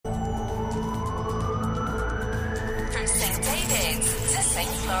Leeds to St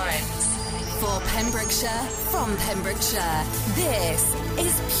Florence. For Pembrokeshire, from Pembrokeshire, this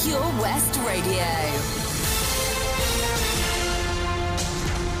is Pure West Radio.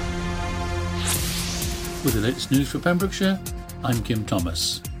 With the latest news for Pembrokeshire, I'm Kim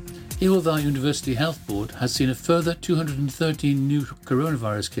Thomas. Hywel Dda University Health Board has seen a further 213 new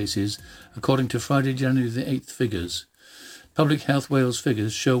coronavirus cases, according to Friday, January the 8th figures. Public Health Wales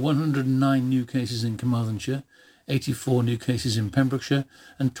figures show 109 new cases in Carmarthenshire, 84 new cases in Pembrokeshire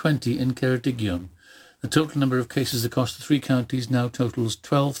and 20 in Ceredigion. The total number of cases across the three counties now totals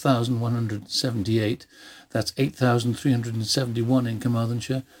 12,178. That's 8,371 in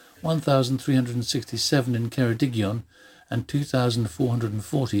Carmarthenshire, 1,367 in Ceredigion and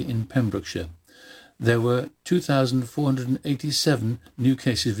 2,440 in Pembrokeshire. There were 2,487 new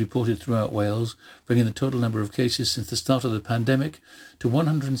cases reported throughout Wales, bringing the total number of cases since the start of the pandemic to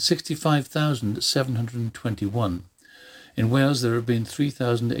 165,721. In Wales, there have been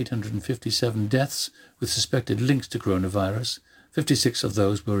 3,857 deaths with suspected links to coronavirus. 56 of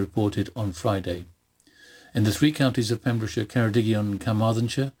those were reported on Friday. In the three counties of Pembrokeshire, Ceredigion and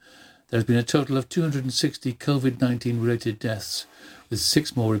Carmarthenshire, there has been a total of 260 COVID-19 related deaths, with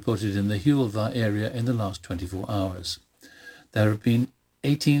 6 more reported in the Hywel Dda area in the last 24 hours. There have been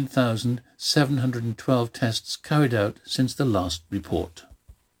 18,712 tests carried out since the last report.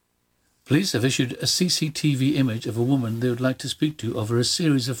 Police have issued a CCTV image of a woman they would like to speak to over a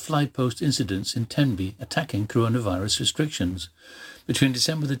series of fly-post incidents in Tenby attacking coronavirus restrictions. Between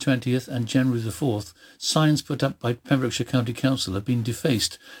December the 20th and January the 4th, signs put up by Pembrokeshire County Council have been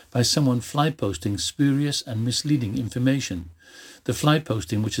defaced by someone fly-posting spurious and misleading information. The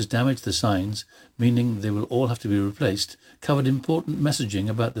fly-posting, which has damaged the signs, meaning they will all have to be replaced, covered important messaging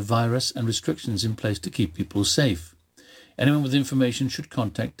about the virus and restrictions in place to keep people safe. Anyone with information should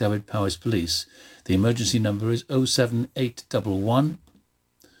contact Dyfed-Powys Police. The emergency number is 07811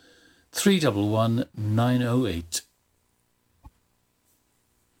 311 908.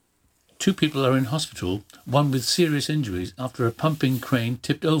 2 people are in hospital, one with serious injuries after a pumping crane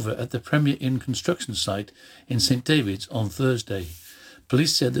tipped over at the Premier Inn construction site in St David's on Thursday.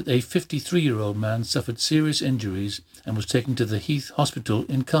 Police said that a 53-year-old man suffered serious injuries and was taken to the Heath Hospital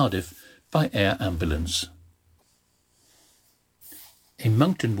in Cardiff by air ambulance. A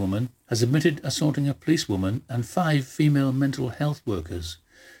Moncton woman has admitted assaulting a policewoman and 5 female mental health workers.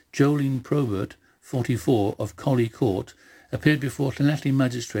 Jolene Probert, 44, of Colley Court, appeared before Llanelli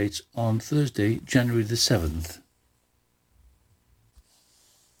magistrates on Thursday, January the 7th.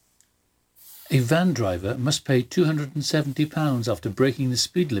 A van driver must pay £270 after breaking the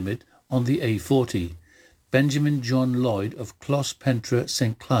speed limit on the A40. Benjamin John Lloyd of Clos Pentre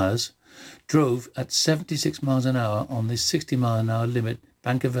St Clars drove at 76 miles an hour on the 60 mile an hour limit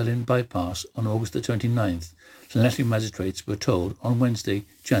Bankervelin bypass on August the 29th. Llanelli magistrates were told on Wednesday,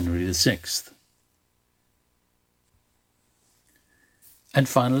 January the 6th. And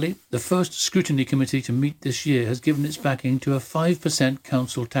finally, the first scrutiny committee to meet this year has given its backing to a 5%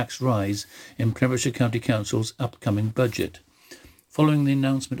 council tax rise in Pembrokeshire County Council's upcoming budget. Following the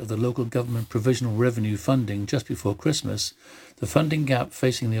announcement of the local government provisional revenue funding just before Christmas, the funding gap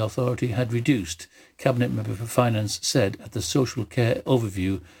facing the authority had reduced, Cabinet Member for Finance said at the Social Care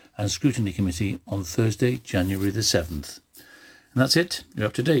Overview and Scrutiny Committee on Thursday, January the 7th. And that's it. You're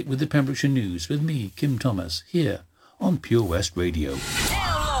up to date with the Pembrokeshire News with me, Kim Thomas, here on Pure West Radio.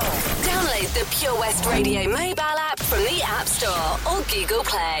 Download the Pure West Radio mobile app from the App Store or Google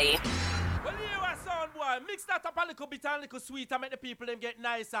Play. Well, you are sound boy. Mix that up a little bit and a little sweet and make the people them get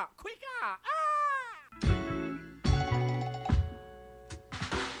nicer. Quicker! Ah!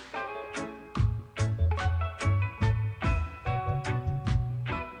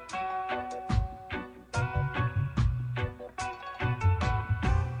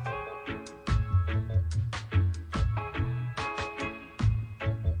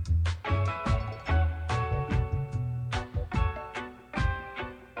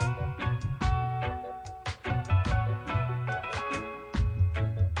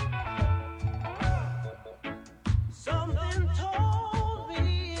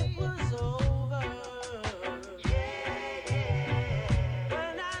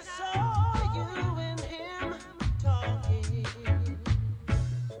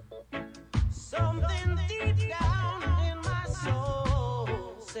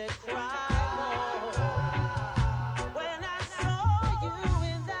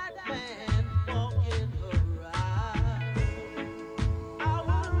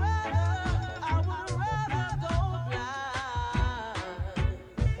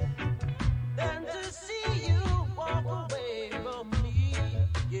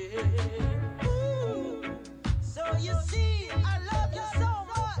 You see, I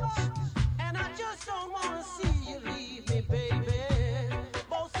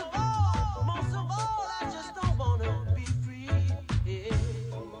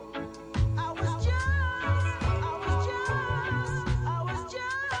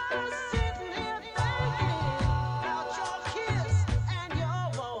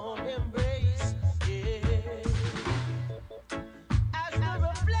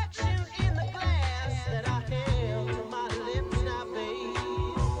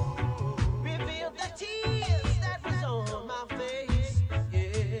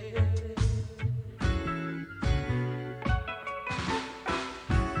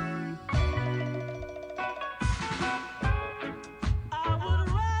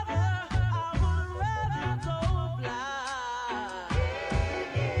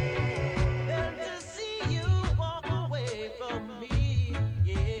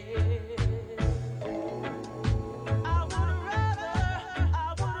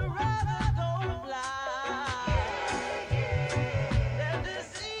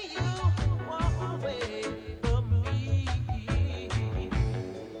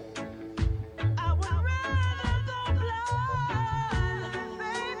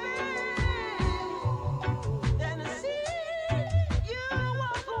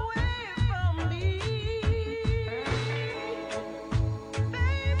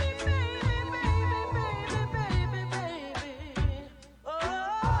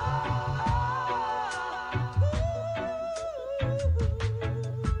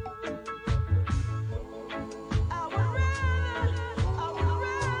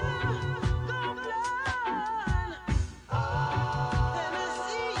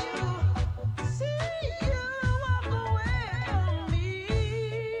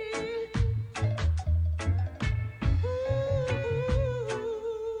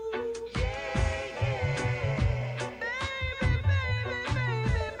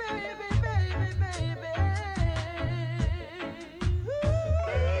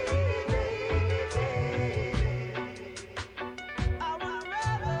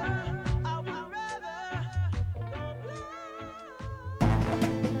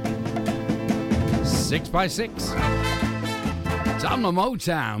 6x6. It's on the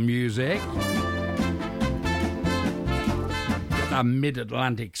Motown music. Got that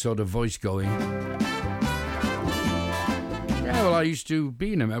mid-Atlantic sort of voice going. Yeah, well, I used to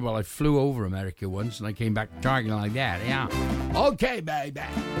be in America. Well, I flew over America once and I came back talking like that. Yeah. Okay, baby.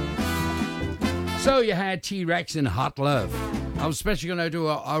 So you had T-Rex and Hot Love. I was especially going to do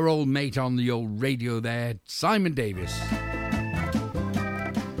our old mate on the old radio there, Simon Davis.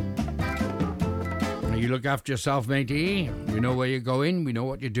 You look after yourself, matey. You know where you're going. We know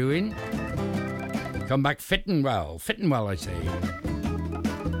what you're doing. Come back fitting well, I say.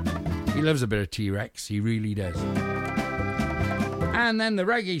 He loves a bit of T-Rex. He really does. And then the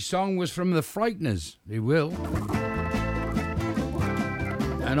reggae song was from the Frighteners. They will.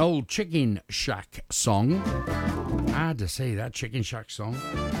 An old Chicken Shack song. I had to say that, Chicken Shack song.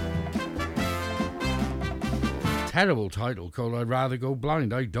 Terrible title called I'd Rather Go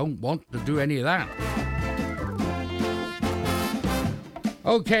Blind. I don't want to do any of that.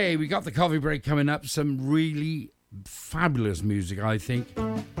 Okay, we got the coffee break coming up. Some really fabulous music, I think.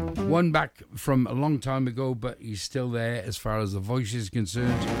 One back from a long time ago, but he's still there as far as the voice is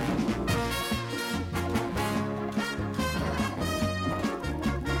concerned.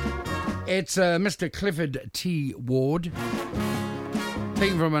 It's Mr. Clifford T. Ward,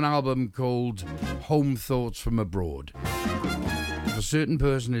 taken from an album called Home Thoughts from Abroad. If a certain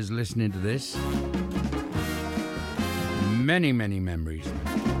person is listening to this, many, many memories.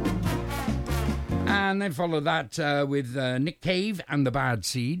 And then follow that with Nick Cave and the Bad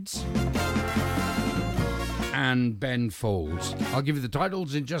Seeds and Ben Folds. I'll give you the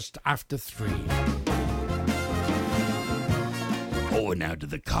titles in just after 3. Oh, and now to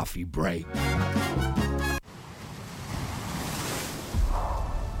the coffee break.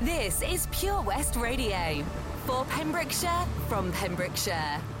 This is Pure West Radio for Pembrokeshire from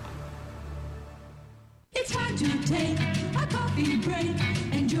Pembrokeshire. It's time to take a coffee break.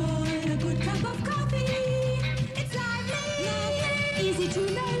 Enjoy a good cup of coffee. It's lively, easy to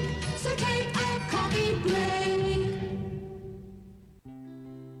make, so take a coffee break.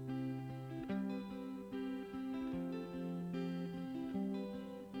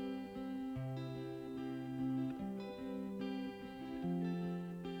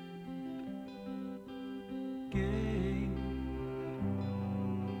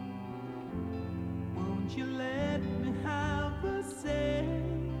 You let me have a say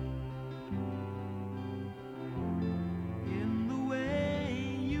in the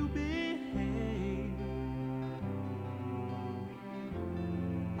way you behave.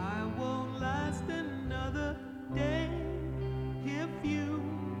 I won't last another day if you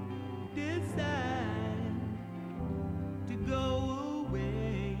decide to go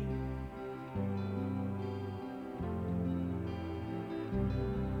away.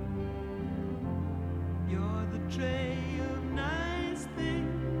 You're the tray of nice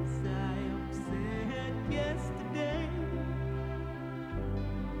things I upset yesterday.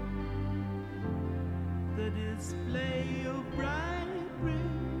 The display of bright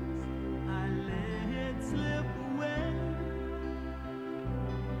rings I let slip away.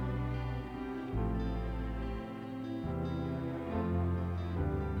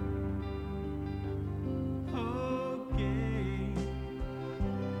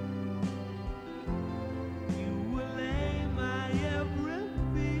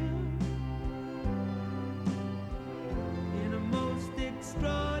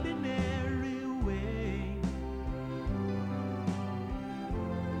 Extraordinary way.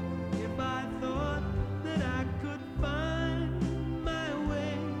 If I thought that I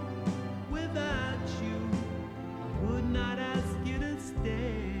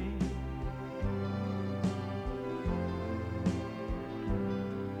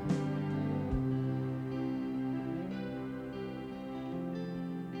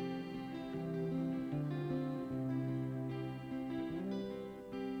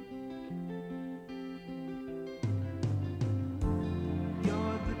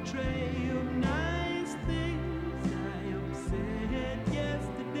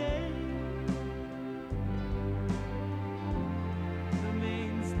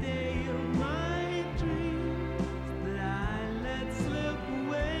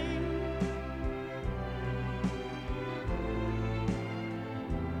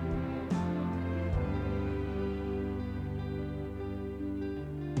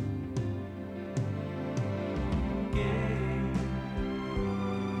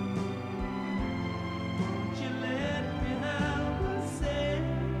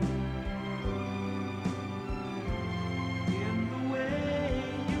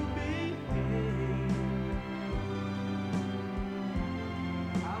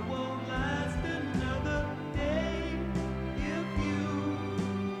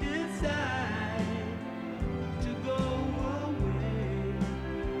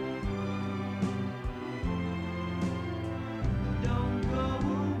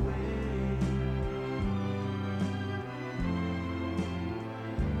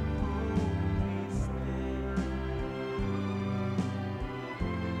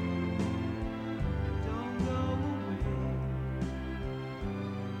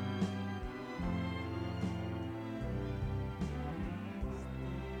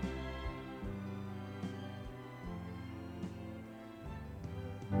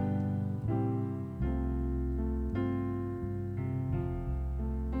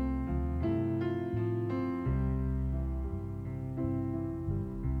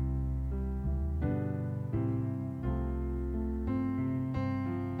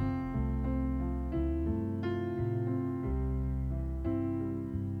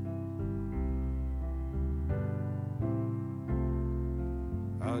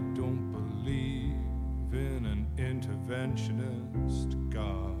interventionist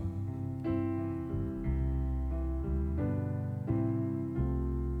God.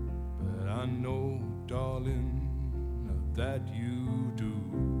 But I know, darling, that you do.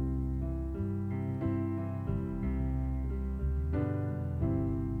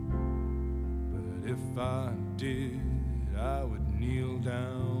 But if I did, I would kneel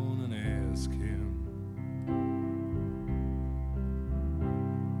down and ask him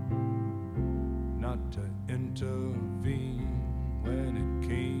not to intervene when it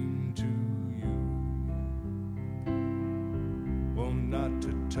came to you. Well, not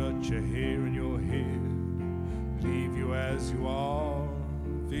to touch a hair in your head, leave you as you are.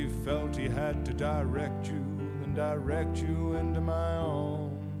 If he felt he had to direct you, then direct you into my arms.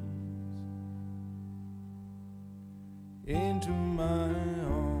 Into my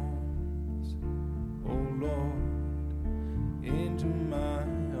arms, oh Lord, into my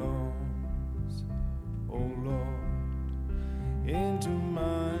arms, oh Lord, into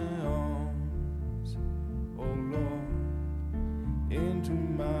my arms, oh Lord, into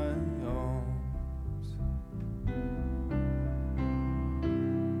my arms.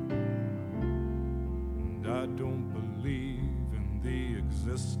 And I don't believe in the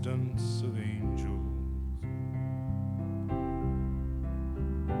existence of angels.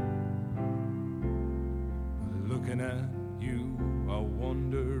 Looking at you, I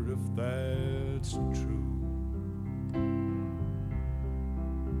wonder if that's true.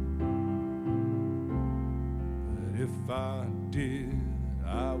 But if I did,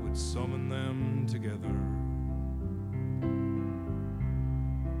 I would summon them together.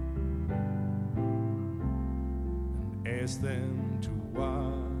 And ask them to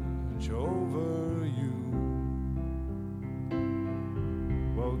watch over you.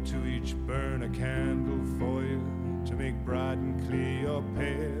 Well, to each burn a candle for you, to make bright and clear your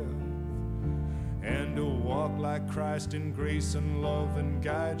path, and to walk like Christ in grace and love and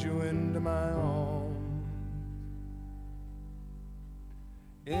guide you into my arms.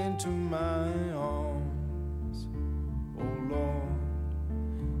 Into my arms, oh Lord,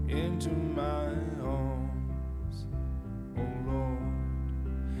 into my arms, oh Lord,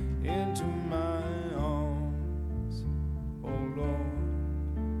 into my arms, oh Lord,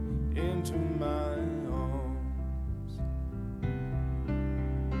 into my arms.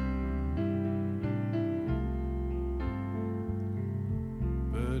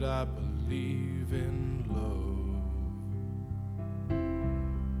 But I believe in love,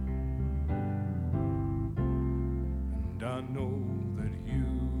 and I know that you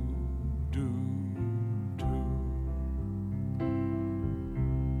do too.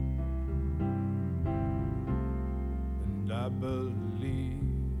 And I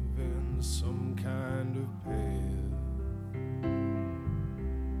believe in some kind of path,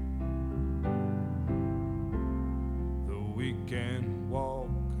 though we can walk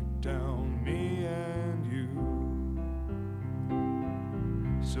down, me and you.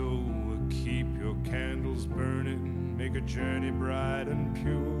 So keep your candles burning, make a journey bright and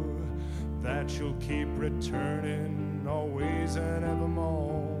pure, that you'll keep returning always and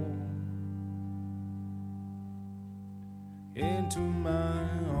evermore. Into my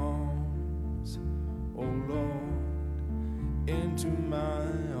arms, oh Lord, into my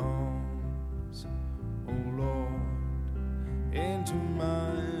arms, oh Lord, into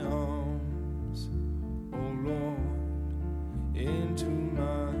my arms, oh Lord, into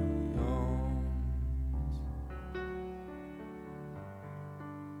my arms.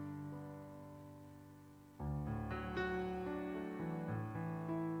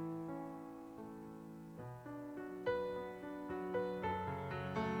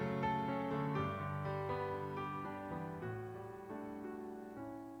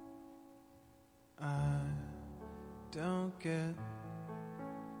 I don't get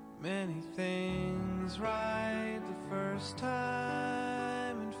many things right the first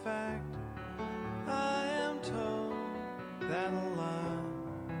time. In fact, I am told that a lot.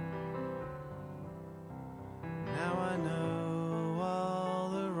 Now I know all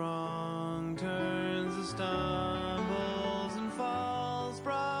the wrong turns, the stumbles and falls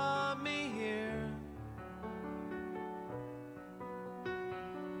brought me here.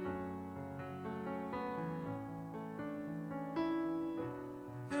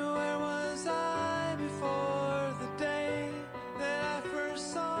 Where was I before the day that I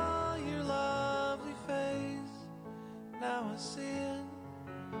first saw your lovely face? Now I see it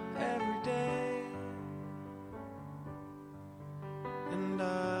every day.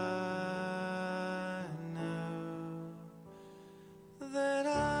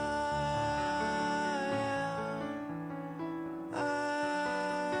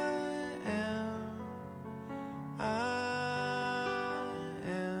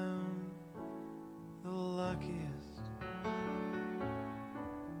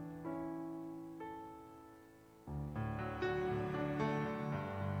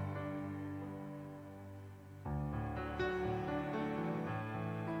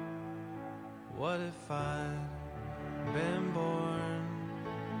 What if I'd been born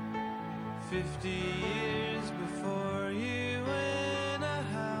 50 years before you in a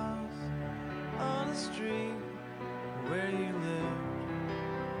house on a street where you lived?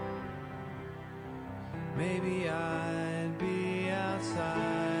 Maybe I'd be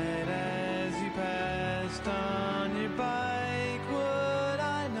outside as you passed on your bike. Would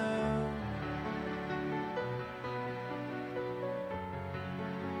I know?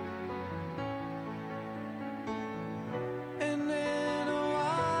 And in a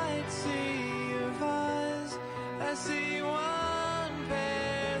wide sea of eyes, I see one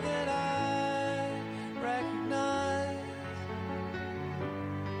pair that I recognize.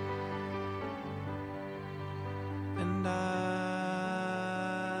 And I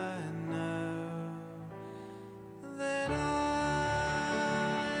know that I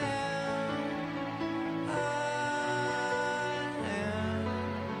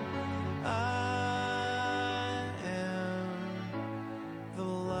am the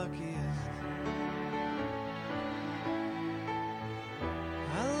luckiest.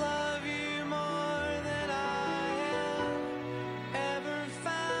 I love you more than I have ever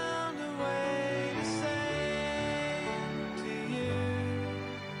found a way to say to you.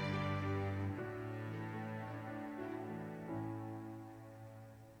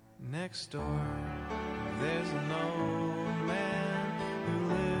 Next door, there's an old man who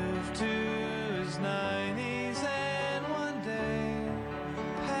lived to his 90s and one day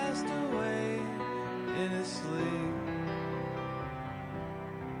passed away in his sleep.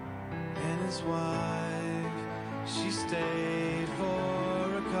 And his wife, she stayed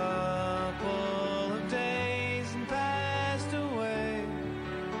for a couple of days and passed away.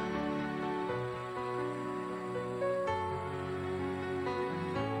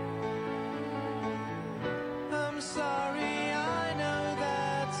 I'm sorry, I know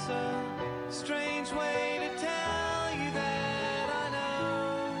that's a strange way to tell you that I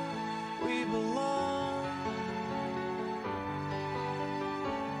know we belong.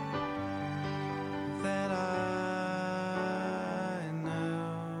 That I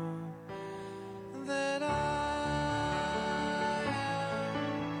know that I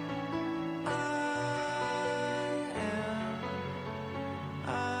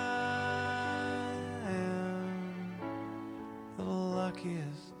am the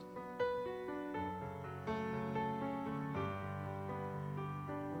luckiest.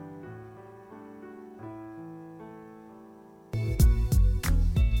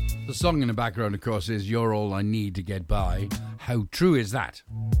 The song in the background, of course, is You're All I Need to Get By. How true is that?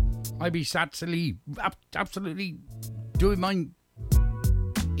 I'd be absolutely doing mine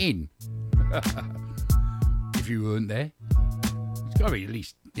in. If you weren't there. It's got to be at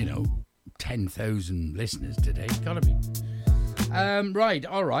least, 10,000 listeners today. It's got to be. Right,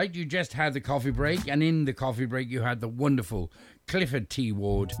 all right. You just had the coffee break, and in the coffee break you had the wonderful Clifford T.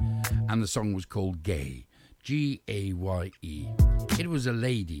 Ward, and the song was called Gay. G-A-Y-E. It was a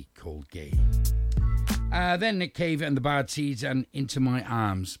lady called Gay. Then Nick Cave and the Bad Seeds and Into My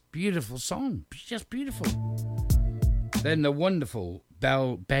Arms. Beautiful song. Just beautiful. Then the wonderful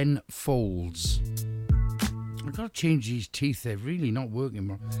Ben Folds. I've got to change these teeth. They're really not working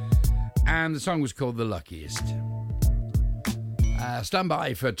well. And the song was called The Luckiest. Stand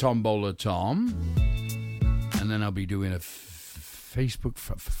by for Tombola Tom. And then I'll be doing a Facebook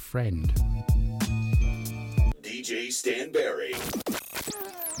friend. DJ Stanberry,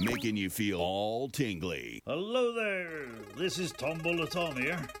 making you feel all tingly. Hello there, this is Tombola Tom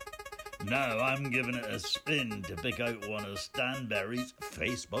here. Now I'm giving it a spin to pick out one of Stanberry's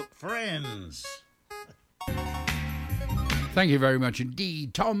Facebook friends. Thank you very much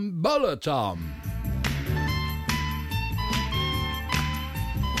indeed, Tombola Tom.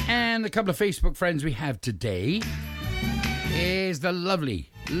 And the couple of Facebook friends we have today is the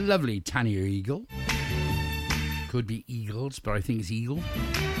lovely Tanya Eagle. Could be Eagles, but I think it's Eagle.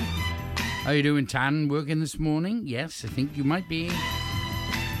 How you doing, Tan? Working this morning? Yes, I think you might be.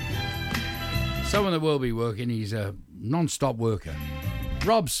 Someone that will be working. He's a non-stop worker.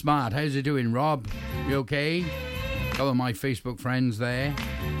 Rob Smart. How's it doing, Rob? You okay? Couple of my Facebook friends there.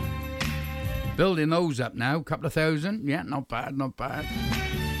 Building those up now. Couple of thousand. Yeah, not bad, not bad.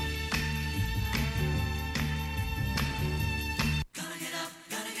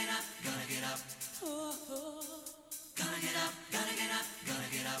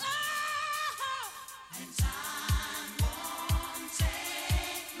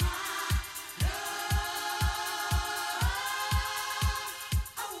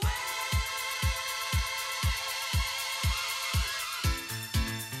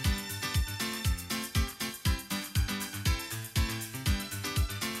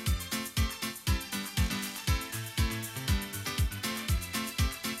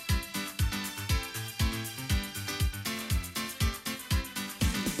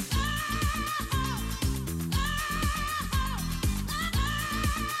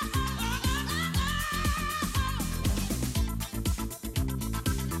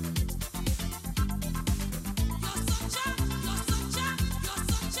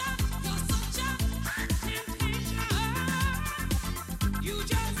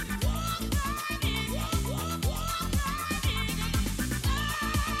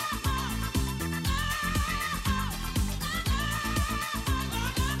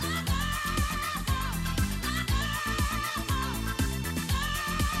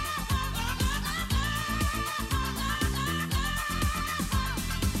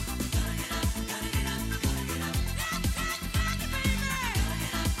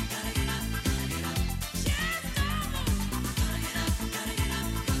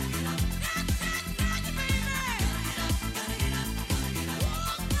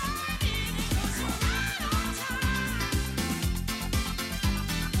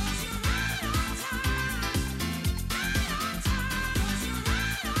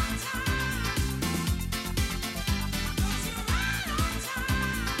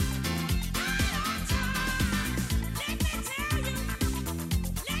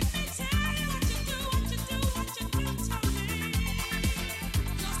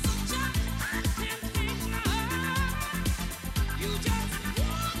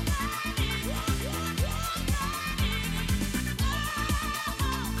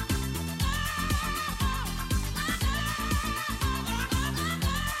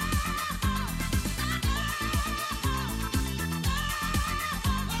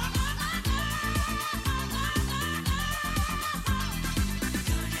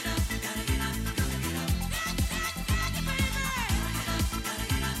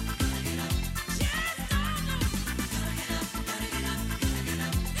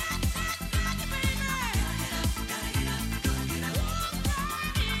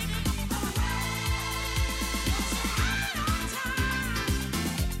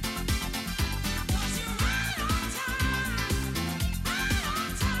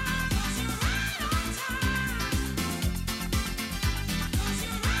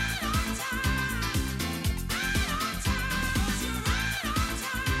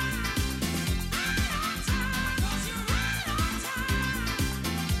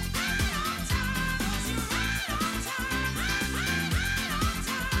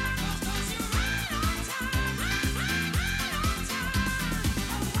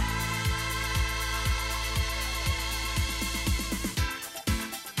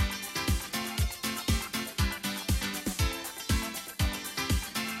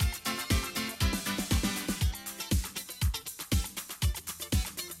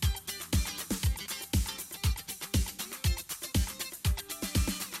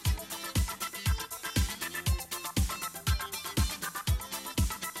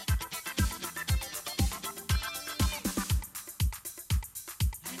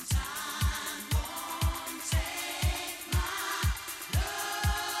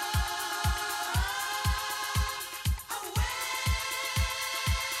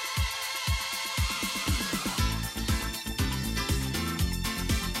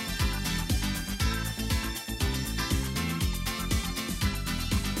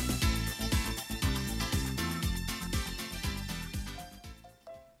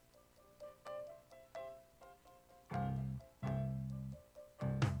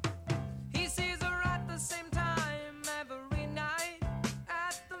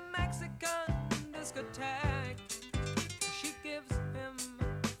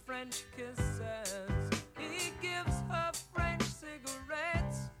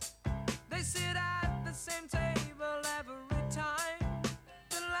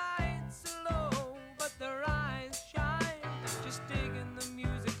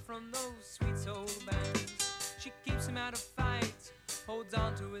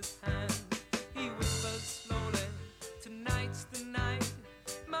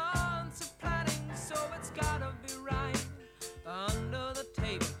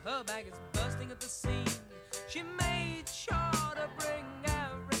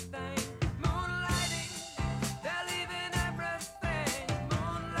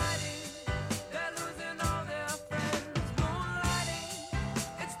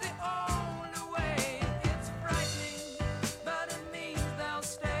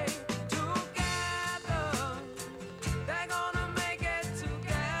 They're gonna make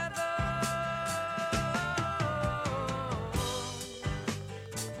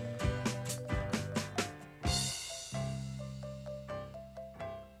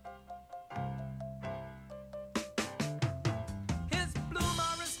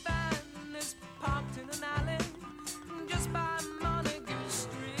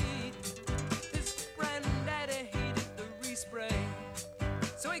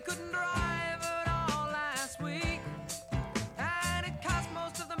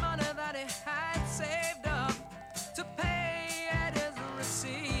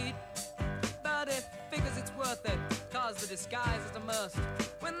disguise is a must.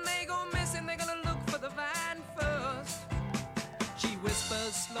 When they go missing, they're gonna look for the van first. She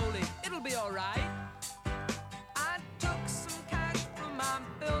whispers slowly, it'll be alright. I took some cash from my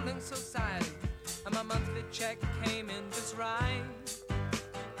building society, and my monthly check came in just right.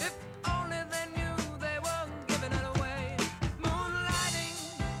 If only they knew they were giving it away. Moonlighting,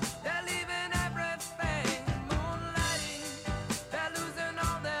 they're leaving everything. Moonlighting, they're losing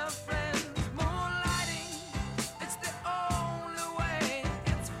all their friends. Moonlighting, it's the only way.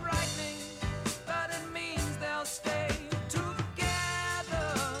 It's frightening, but it means they'll stay together.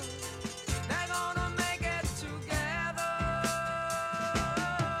 They're gonna make it together.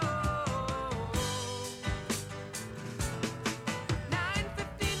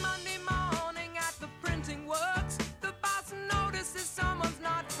 9:15 Monday morning at the printing works. The boss notices someone's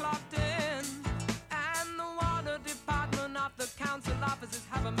not clocked in, and the water department of the council offices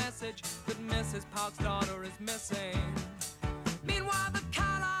have a message that Mrs. Park's daughter is missing. Meanwhile, the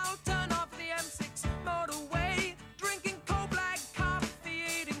Carlisle turn off the M6 motorway, drinking cold black coffee,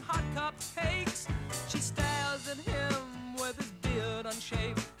 eating hot cupcakes. She stares at him with his beard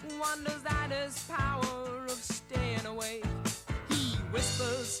unshaved, wonders at his power of staying awake. He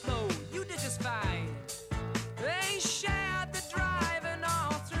whispers slow, you did just fine. They shared the drive and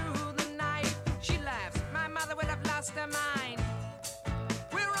all through the night. She laughs, my mother would have lost her mind.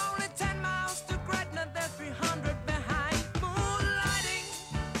 We're only 10 miles to Gretna, they're 300 behind. Moonlighting,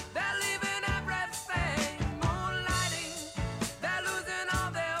 they're leaving everything. Moonlighting, they're losing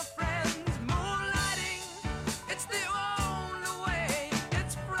all their friends. Moonlighting, it's the only way.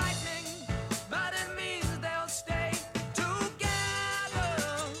 It's frightening, but it means they'll stay together.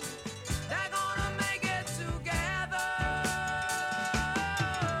 They're gonna make it together.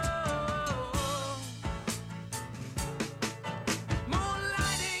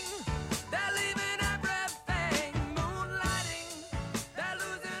 Moonlighting, they're leaving everything. Moonlighting, they're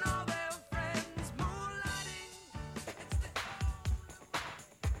losing all their friends. Moonlighting, it's the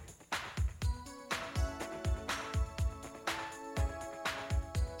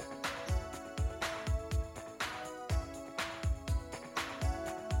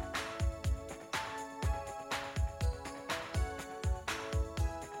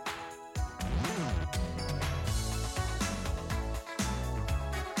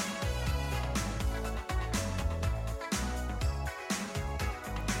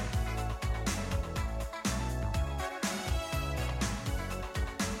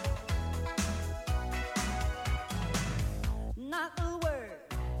Not a word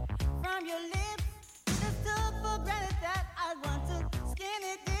from your lips. Just took for granted that I want to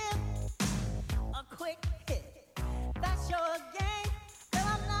skinny dip. A quick hit, that's your game. Girl,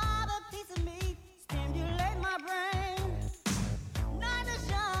 I'm not a piece of meat. Stimulate my brain. Night is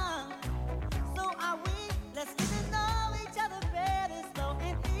young, so are we. Let's get to know each other better, slow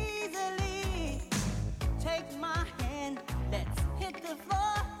and easily. Take my hand, let's hit the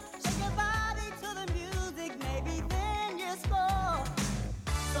floor. Shake your body to the music, maybe then you score.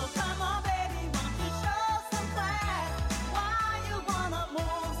 So come on, baby, won't you show some class? Why you wanna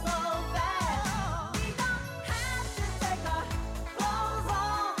move so fast? We don't have to take our clothes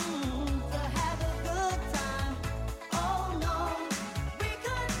off to have a good time. Oh no, we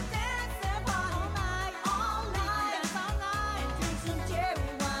could dance and party all night, and drink some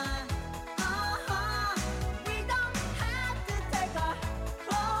cherry wine. We don't have to take our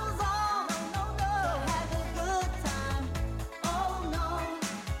clothes off to have a good time. Oh no,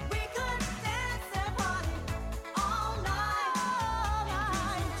 we could dance and party all night, and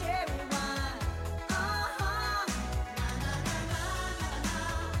drink some cherry wine.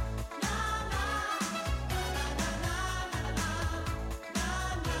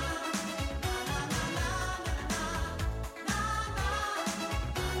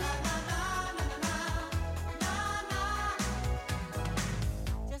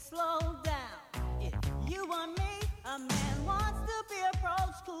 Just slow down. If you want me, a man wants to be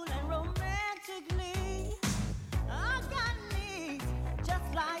approached cool and romantically. I got needs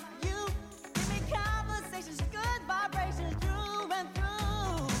just like you. Give me conversations, good vibrations through and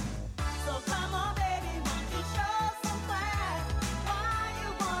through. So come on, baby, won't you show some class? Why you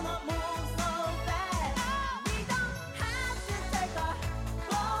wanna move so fast? We don't have to take our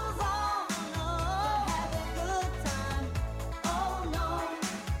clothes off to have a good time. Oh no,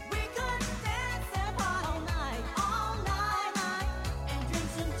 we could dance and party all night, and drink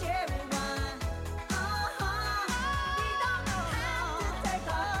some cherry wine. We don't have to take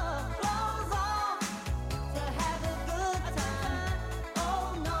our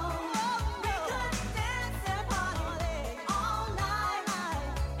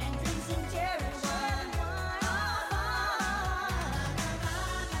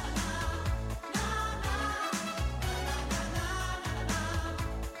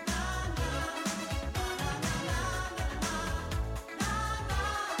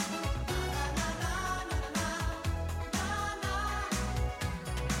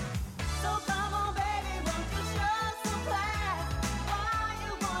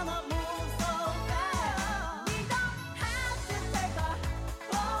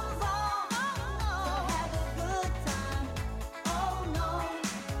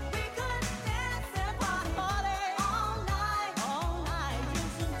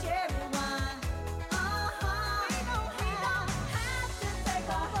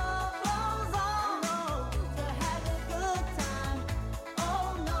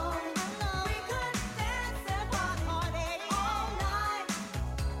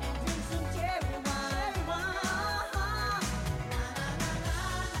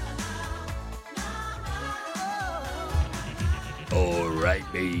right,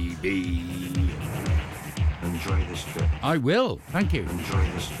 baby. Enjoy this trip. I will. Thank you. Enjoy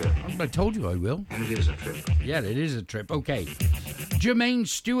this trip. I told you I will. And it is a trip. Yeah, it is a trip. Okay. Jermaine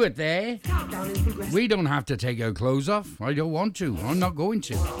Stewart there. We don't have to take our clothes off. I don't want to. I'm not going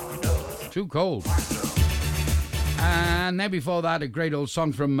to. Too cold. And then before that, a great old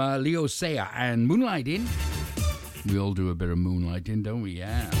song from Leo Sayer and Moonlighting. We all do a bit of moonlighting, don't we?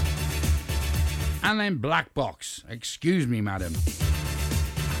 Yeah. And then Black Box. Excuse me, madam.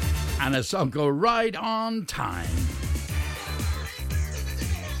 And a song called Right on Time.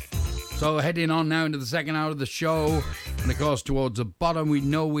 So heading on now into the second hour of the show. And of course, towards the bottom, we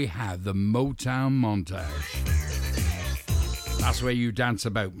know we have the Motown Montage. That's where you dance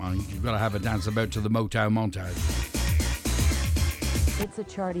about, man. You've got to have a dance about to the Motown Montage. It's a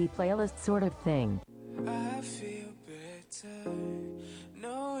charty playlist sort of thing. I feel better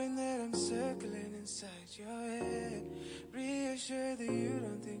knowing that I'm circling inside your head. Reassured that you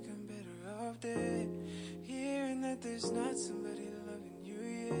don't think I'm better off dead. Hearing that there's not somebody loving you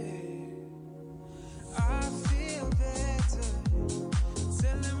yet. I feel better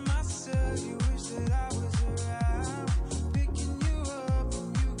telling myself you wish that I was around. Picking you up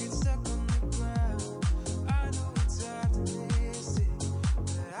when you get stuck on the ground. I know it's hard to miss it,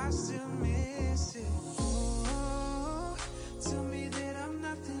 but I still miss it. Oh, tell me that I'm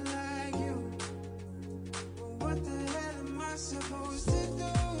nothing like you. But what the hell am I supposed to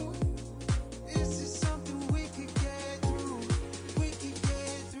do? Is this something we could get through? We could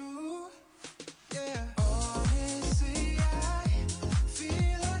get through. Yeah. Honestly, I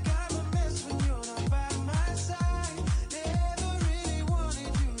feel like I'm a mess when you're not by my side. Never really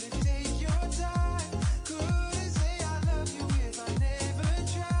wanted you to take your time. Couldn't say I love you if I never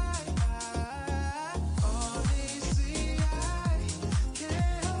tried. Honestly, I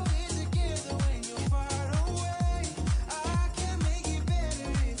can't hold it together when you're far away. I can't make it better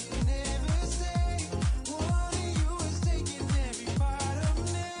if you never stay. Wanting you is taking every part of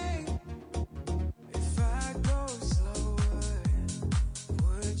me. If I go slower,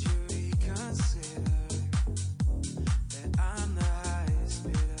 would you reconsider that I'm the highest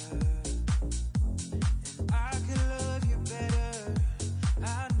bidder? And I could love you better, I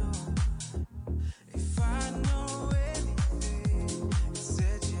know. If I know anything, it's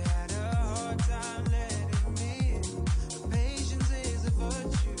that you had a hard time letting me in. But patience is a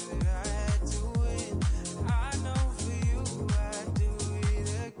virtue that I had to win. I know for you I'd do it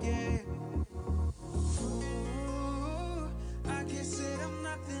again. Ooh, I guess that I'm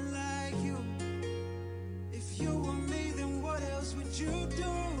nothing like you. If you were me, then what else would you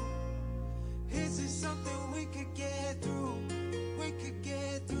do? Is it something we could get through? We could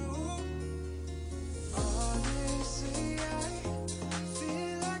get through. Honestly, I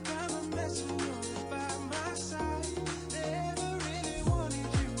feel like I'm a mess when you're not by my side. Never really wanted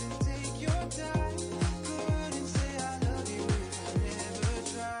you to take your time. Couldn't say I love you if I never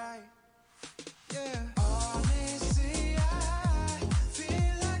tried. Yeah. Honestly, I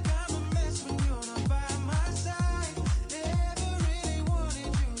feel like I'm a mess when you're not by my side. Never really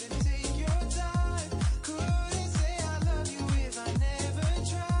wanted you to take your time. Couldn't say I love you if I never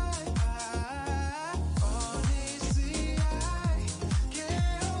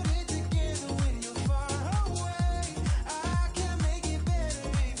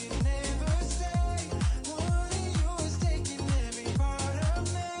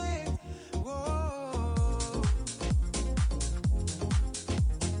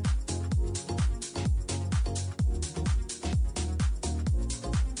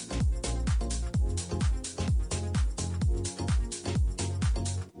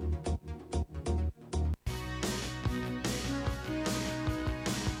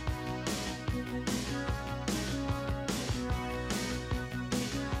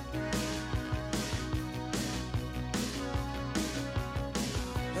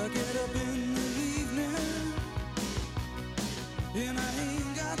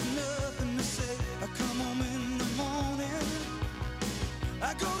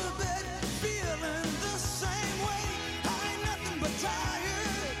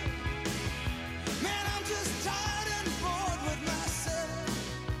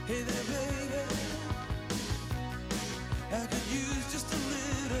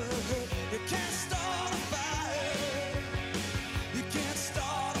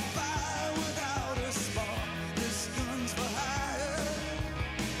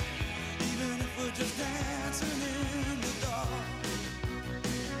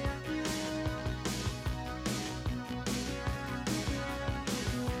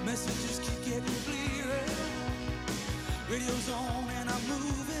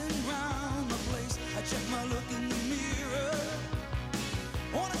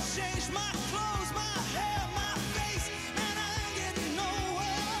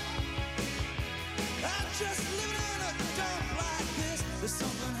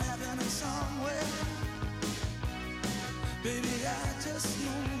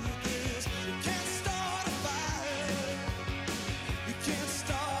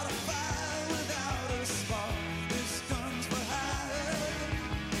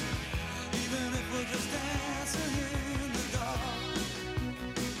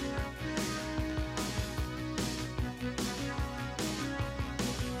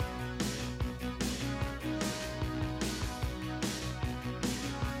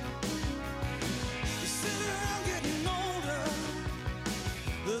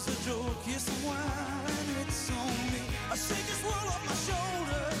as a joke, here's some wine, it's on me. I shake this world off my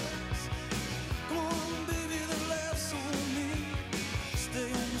shoulders. Come on, baby, the laughs on me. Stay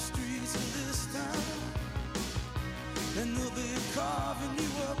on the streets of this town, and they'll be carving you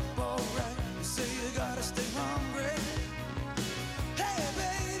up alright. You say you gotta stay hungry. Hey,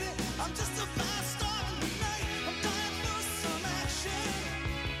 baby, I'm just a fast star tonight. I'm dying for some action.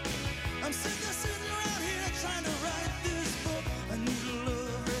 I'm sitting around here trying to write this book. I need a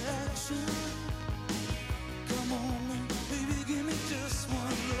love reaction. Come on, baby, give me just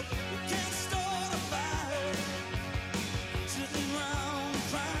one look. We can't start a fire. Sitting around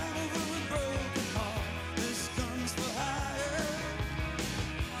crying over a broken heart. This gun's for hire.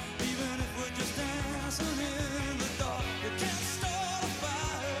 Even if we're just dancing in the dark, we can't start a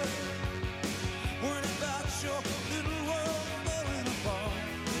fire. Worrying about your little world falling apart.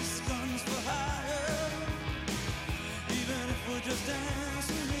 This gun's for hire. Even if we're just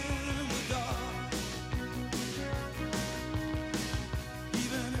dancing in the dark.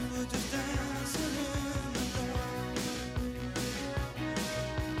 Even if we're just dancing in the dark.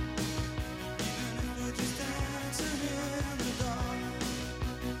 Even if we're just dancing in the dark.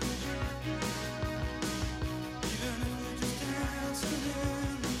 Even if we're just dancing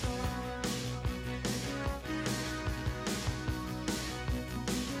in the dark.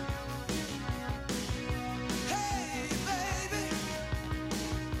 Hey, baby.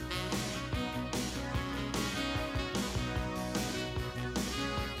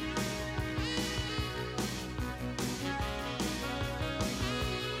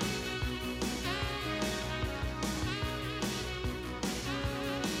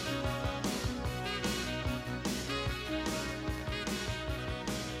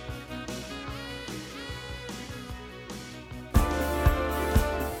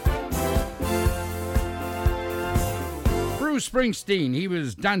 Bruce Springsteen, he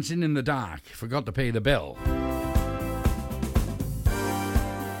was dancing in the dark, forgot to pay the bill.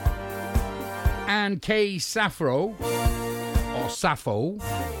 And Kay Sappho, or Sappho,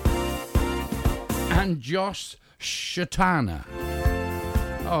 and Josh Shatana.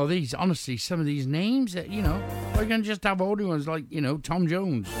 Oh, these, honestly, some of these names, you know, why can't you just have older ones like, you know, Tom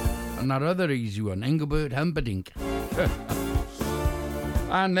Jones and that other easy one, Engelbert Humperdinck.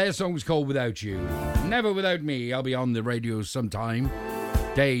 And their song's called Without You. Never without me. I'll be on the radio sometime.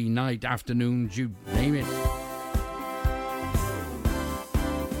 Day, night, afternoon, you name it.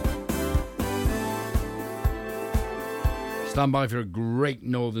 Stand by for a great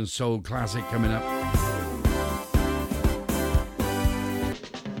Northern Soul classic coming up.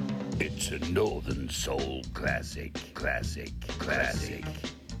 It's a Northern Soul classic.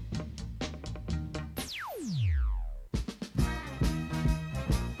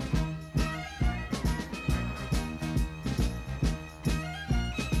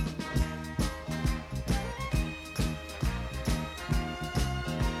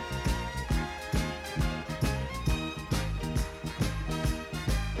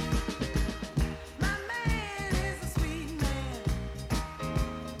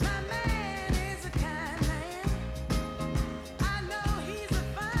 I know he's a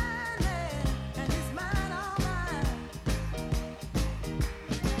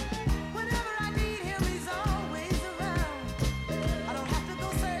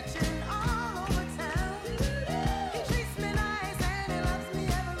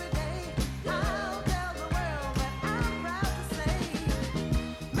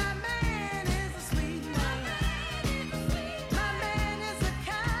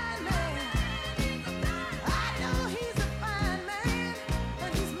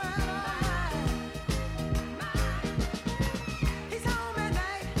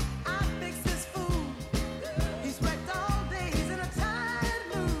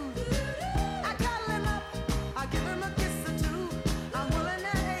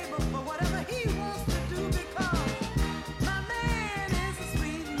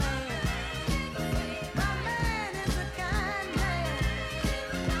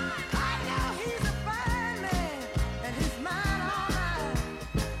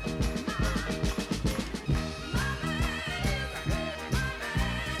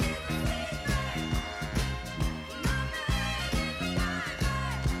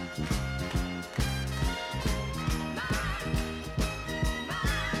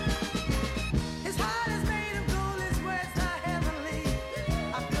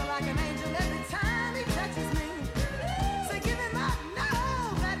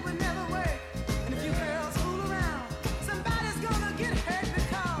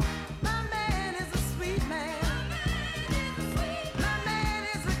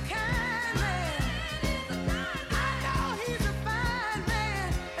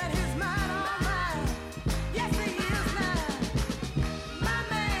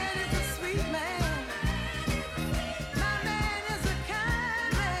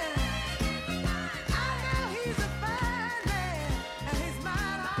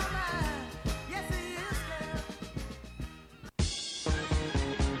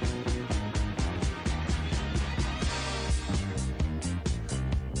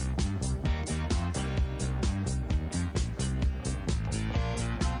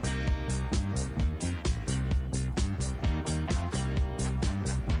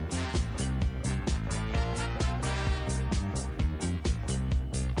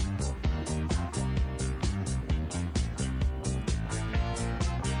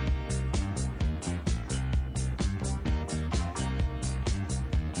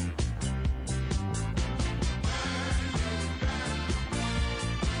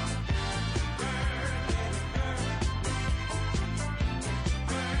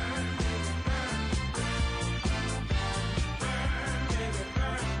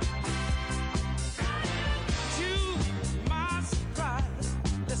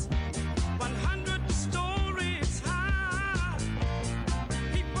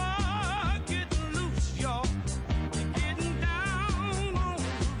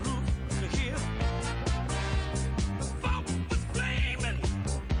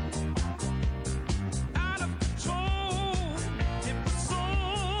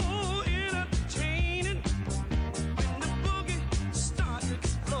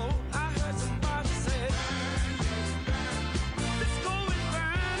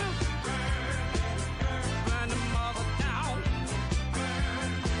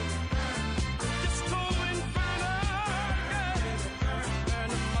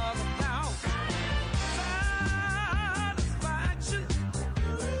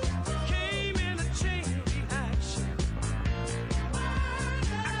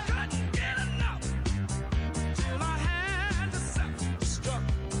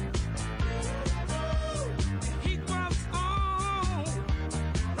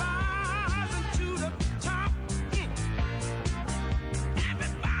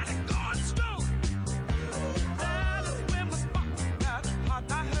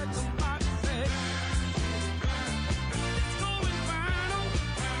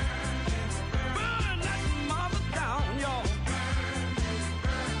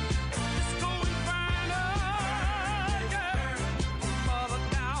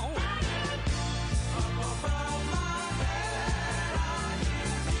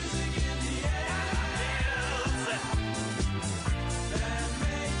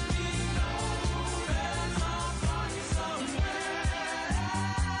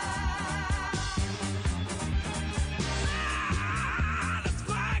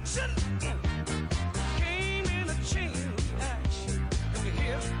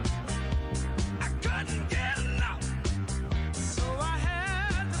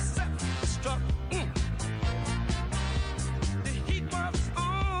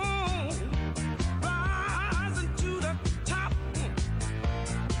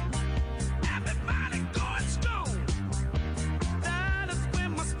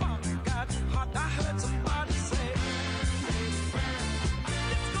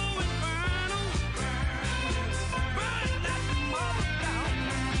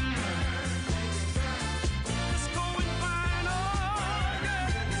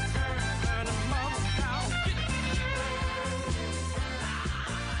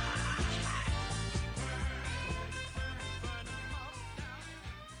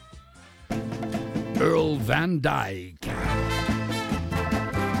Earl Van Dyke.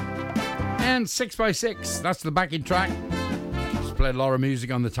 And 6x6, that's the backing track. Just played a lot of music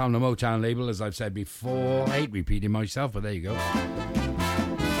on the Town of Motown label, as I've said before. I hate repeating myself, but there you go.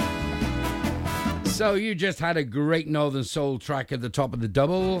 So you just had a great Northern Soul track at the top of the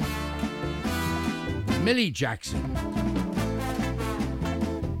double. Millie Jackson.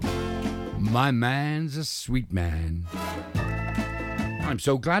 My man's a sweet man. I'm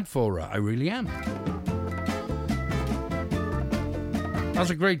so glad for her, I really am. That's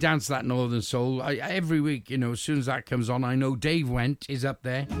a great dance, that Northern Soul. Every week, you know, as soon as that comes on, I know Dave Went is up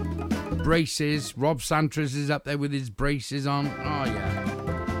there. Braces. Rob Santras is up there with his braces on. Oh, yeah.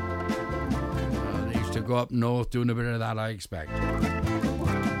 They used to go up north doing a bit of that, I expect.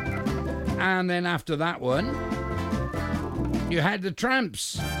 And then after that one, you had the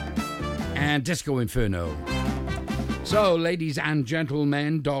Tramps and Disco Inferno. So, ladies and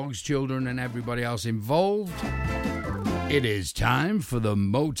gentlemen, dogs, children, and everybody else involved, it is time for the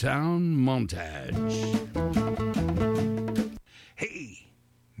Motown Montage. Hey,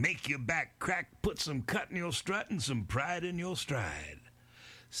 make your back crack, put some cut in your strut and some pride in your stride.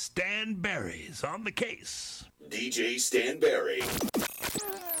 Stan Barry's on the case. DJ Stan Barry.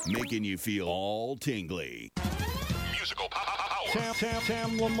 Making you feel all tingly. Musical power.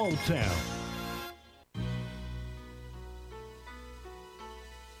 Tamla Motown.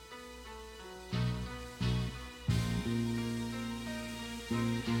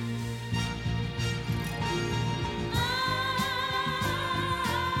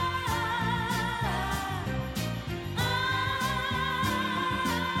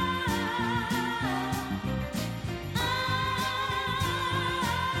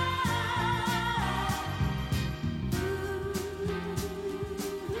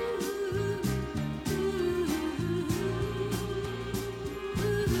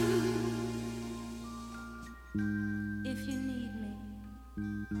 If you need me,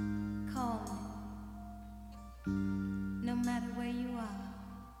 call me. No matter where you are,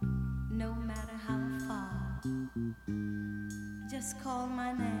 no matter how far, just call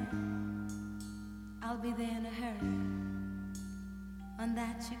my name. I'll be there in a hurry. On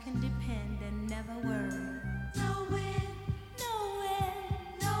that you can depend and never worry. No wind, no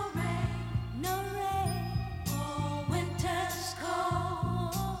wind, no rain, no rain. Oh, winter's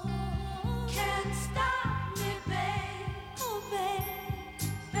cold can't stop me, babe. Oh, babe,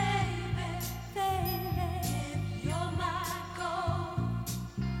 baby, baby, if you're my goal.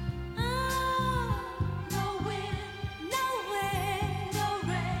 Oh, no wind, no wind, no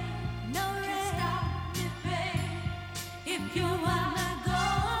rain, no rain. Can't stop me, babe, if you're my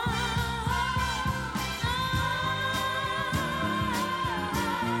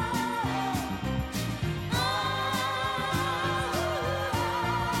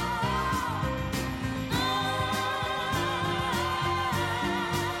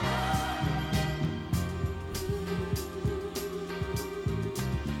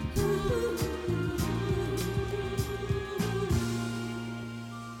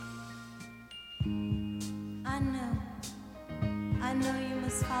I know you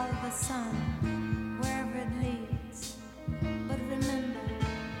must follow the sun wherever it leads. But remember,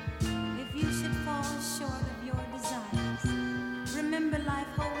 if you should fall short of your desires, remember life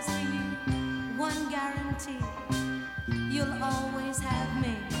holds for you one guarantee. You'll always have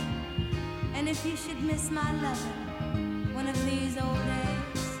me. And if you should miss my loving one of these old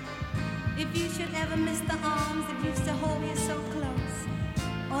days, if you should ever miss the arms that used to hold you so close,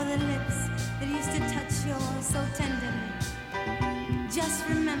 or the lips that used to touch yours so tenderly, just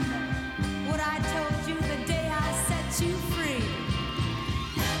remember what I told you the day I set you free.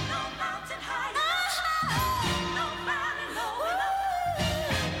 There's no mountain high enough, no valley low enough,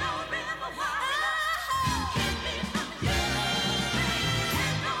 no river wide enough, keep me from you.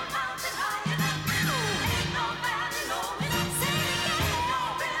 There's no mountain high enough, ain't no valley low enough, ain't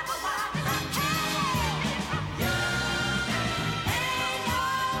no river wide enough, keep me from you. Ain't no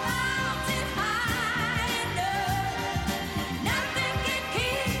mountain high enough, nothing can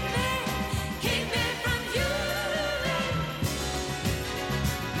keep me from you.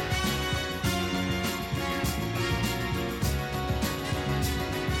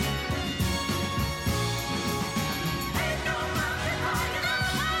 Ain't no mountain high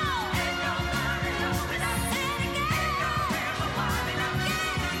enough, ain't no valley low enough, ain't no river wide enough,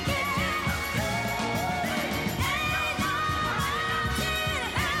 can't get you from you. Ain't no mountain high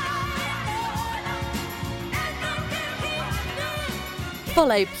enough,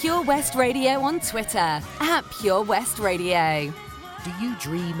 Follow Pure West Radio on Twitter @Pure West Radio. Do you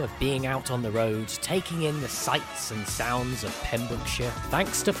dream of being out on the road, taking in the sights and sounds of Pembrokeshire?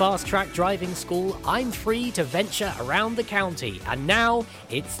 Thanks to Fast Track Driving School, I'm free to venture around the county, and now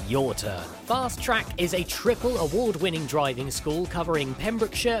it's your turn. Fast Track is a triple award-winning driving school covering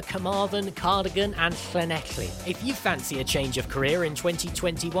Pembrokeshire, Carmarthen, Cardigan and Llanelli. If you fancy a change of career in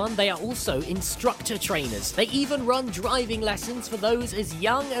 2021, they are also instructor trainers. They even run driving lessons for those as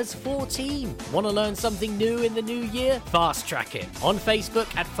young as 14. Want to learn something new in the new year? Fast Track it. On Facebook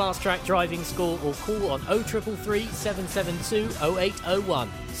at Fast Track Driving School or call on 0333 772 0801.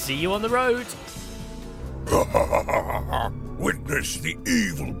 See you on the road. Witness the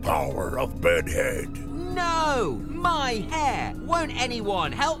evil power of Bedhead. No! My hair! Won't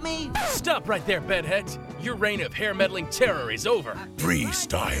anyone help me? Stop right there, Bedhead. Your reign of hair-meddling terror is over.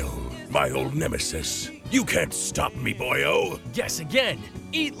 Freestyle, my old nemesis. You can't stop me, boyo. Guess again.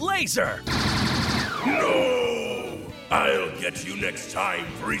 Eat laser! No! I'll get you next time,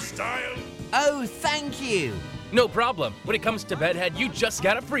 Freestyle. Oh, thank you. No problem. When it comes to Bedhead, you just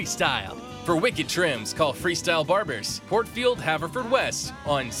gotta freestyle. For wicked trims, call Freestyle Barbers, Portfield, Haverfordwest,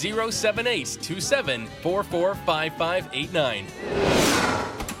 on 07827 445589.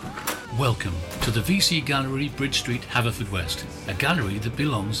 Welcome to the VC Gallery, Bridge Street, Haverfordwest, a gallery that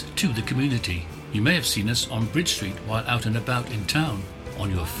belongs to the community. You may have seen us on Bridge Street while out and about in town. On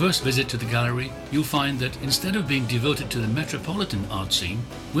your first visit to the gallery, you'll find that instead of being devoted to the metropolitan art scene,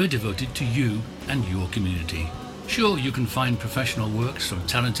 we're devoted to you and your community. Sure, you can find professional works from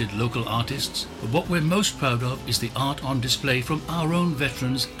talented local artists, but what we're most proud of is the art on display from our own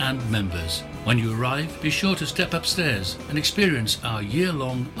veterans and members. When you arrive, be sure to step upstairs and experience our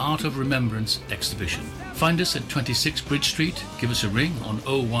year-long Art of Remembrance exhibition. Find us at 26 Bridge Street, give us a ring on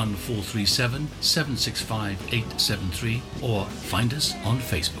 01437 765 873 or find us on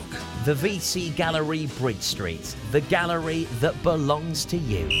Facebook. The VC Gallery, Bridge Street. The gallery that belongs to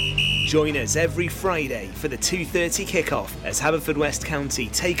you. Join us every Friday for the 2:30 kickoff as Haverfordwest County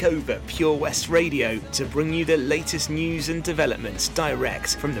take over Pure West Radio to bring you the latest news and developments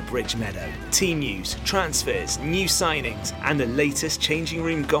direct from the Bridge Meadow. Team news, transfers, new signings and the latest changing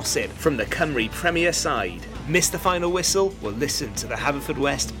room gossip from the Cymru Premier side. Miss the final whistle? Well, listen to the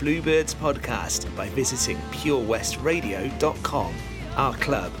Haverfordwest Bluebirds podcast by visiting purewestradio.com. Our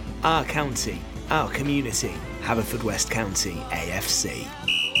club, our county, our community. Haverfordwest County AFC.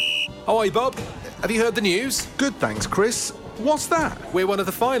 Hi Bob, have you heard the news? Good, thanks Chris. What's that? We're one of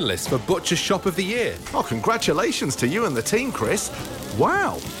the finalists for Butcher's Shop of the Year. Oh, congratulations to you and the team, Chris.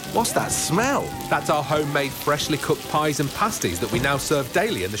 Wow, what's that smell? That's our homemade freshly cooked pies and pasties that we now serve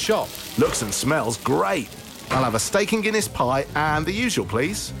daily in the shop. Looks and smells great. I'll have a steak and Guinness pie and the usual,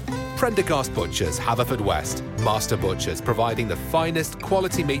 please. Prendergast Butchers, Haverfordwest. Master Butchers, providing the finest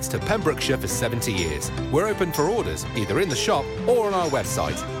quality meats to Pembrokeshire for 70 years. We're open for orders, either in the shop or on our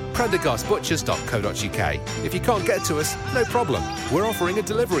website, prendergastbutchers.co.uk. If you can't get to us, no problem. We're offering a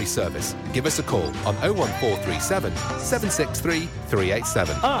delivery service. Give us a call on 01437 763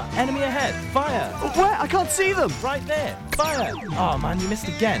 387. Ah, enemy ahead. Fire. Where? I can't see them. Right there. Fire. Oh, man, you missed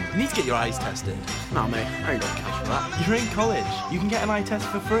again. You need to get your eyes tested. Nah, mate, I ain't got cash for that. You're in college. You can get an eye test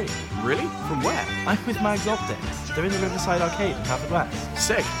for free. Really? From where? I'm with Mags Optics. They're in the Riverside Arcade in Haverfordwest.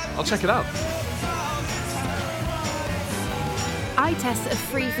 Sick. I'll check it out. Eye tests are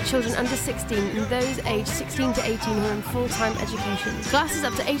free for children under 16 and those aged 16 to 18 who are in full-time education. Glasses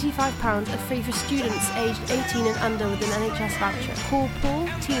up to £85 are free for students aged 18 and under with an NHS voucher. Call Paul,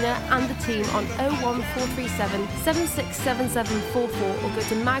 Tina and the team on 01437 767744 or go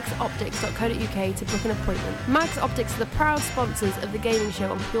to magsoptics.co.uk to book an appointment. Mags Optics are the proud sponsors of the gaming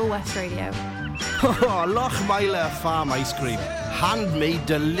show on Pure West Radio. Oh, Lochmeyler Farm Ice Cream. Handmade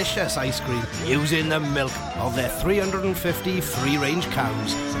delicious ice cream using the milk of their 350 free-range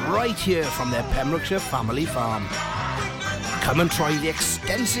cows right here from their Pembrokeshire family farm. Come and try the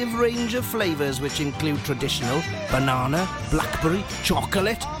extensive range of flavours which include traditional banana, blackberry,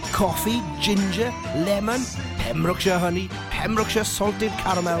 chocolate, coffee, ginger, lemon, Pembrokeshire honey, Pembrokeshire salted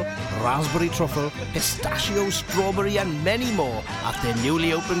caramel, raspberry truffle, pistachio, strawberry and many more at their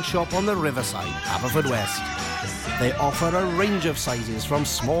newly opened shop on the Riverside, Haverfordwest. They offer a range of sizes from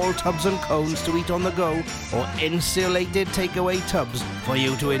small tubs and cones to eat on the go or insulated takeaway tubs for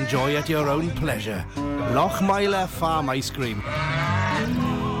you to enjoy at your own pleasure. Lochmeyler Farm Ice Cream.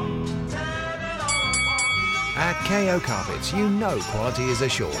 At KO Carpets, you know quality is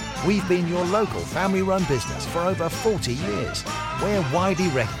assured. We've been your local family-run business for over 40 years. We're widely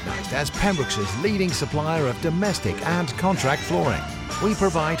recognised as Pembrokeshire's leading supplier of domestic and contract flooring. We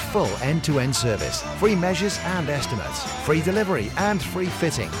provide full end-to-end service, free measures and estimates, free delivery and free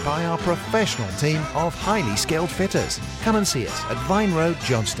fitting by our professional team of highly skilled fitters. Come and see us at Vine Road,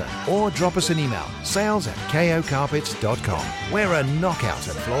 Johnston, or drop us an email, sales@kocarpets.com. We're a knockout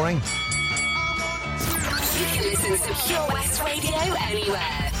at flooring. You can listen to Pure West Radio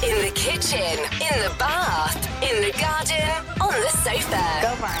anywhere. In the kitchen, in the bath, in the garden, on the sofa.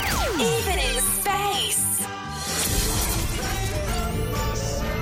 Even in space.